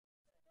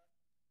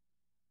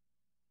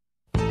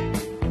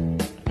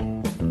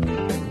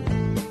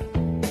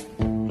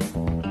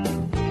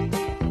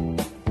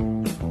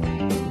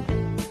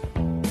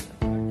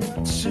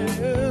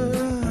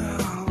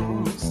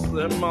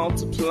they're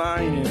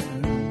multiplying,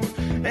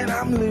 and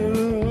I'm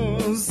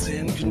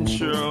losing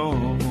control.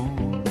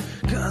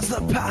 'Cause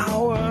the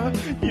power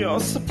you're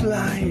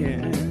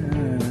supplying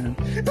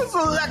is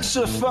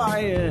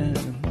electrifying.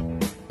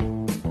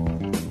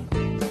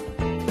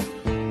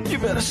 You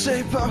better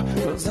shape up,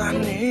 'cause I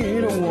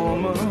need a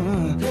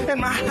woman, and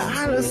my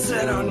heart is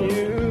set on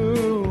you.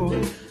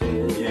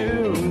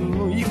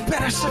 You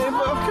better shape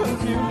up,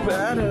 'cause you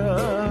better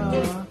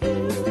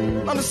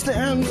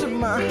understand that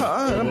my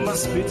heart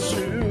must be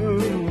true.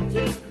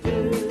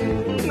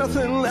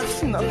 Nothing left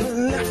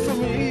for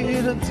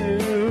me to do.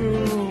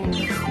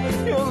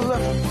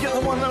 You're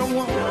the one that I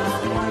want.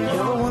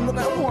 You're the one that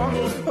I want.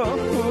 Oh,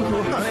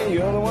 honey,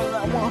 you're the one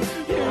that I want.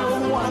 You're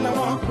the one that I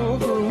want.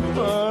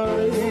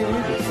 Honey,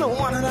 the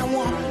one that I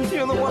want.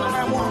 You're the one that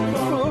I want.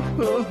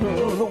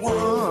 The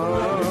one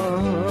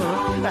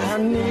I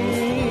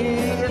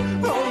need.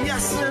 Oh,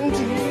 yes,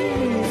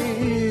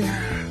 indeed.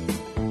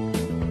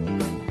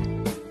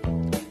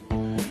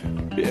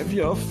 If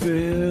you're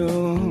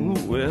filled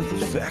with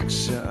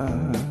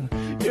affection,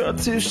 you're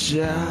too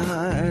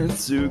shy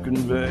to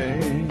convey.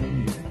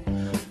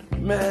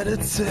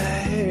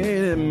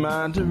 Meditate in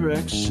my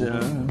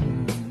direction.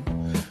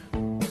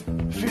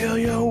 Feel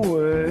your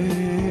way.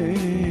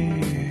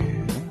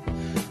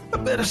 I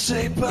better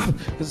shape up,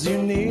 'cause you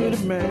need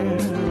a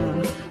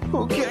man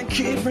who can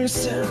keep me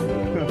safe,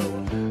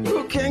 who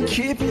can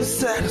keep you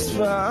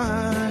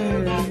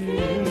satisfied.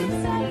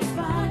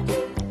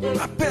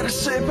 I better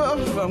shape up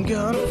if I'm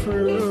gonna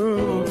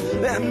prove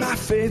that my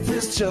faith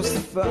is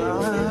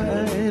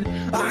justified.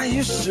 Are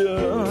you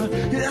sure?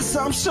 Yes,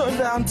 I'm sure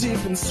down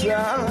deep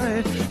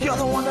inside. You're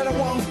the one that I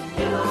want.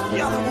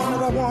 You're the one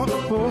that I want.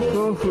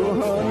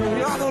 Honey.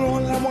 You're the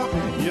one that I want.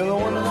 You're the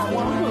one that I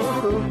want.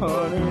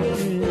 Honey.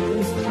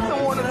 The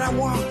one that I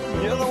want.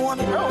 You're the one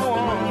that I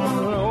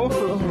want.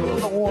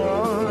 The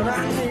one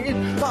I need.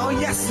 Oh,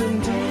 yes,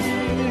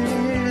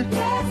 indeed.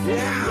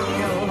 Yeah.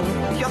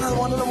 You're the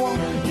one that I want.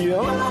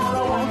 You're the one that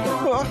I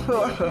want.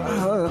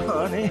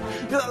 Honey,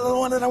 you're the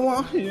one that I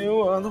want. You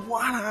are the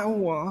one I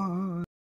want.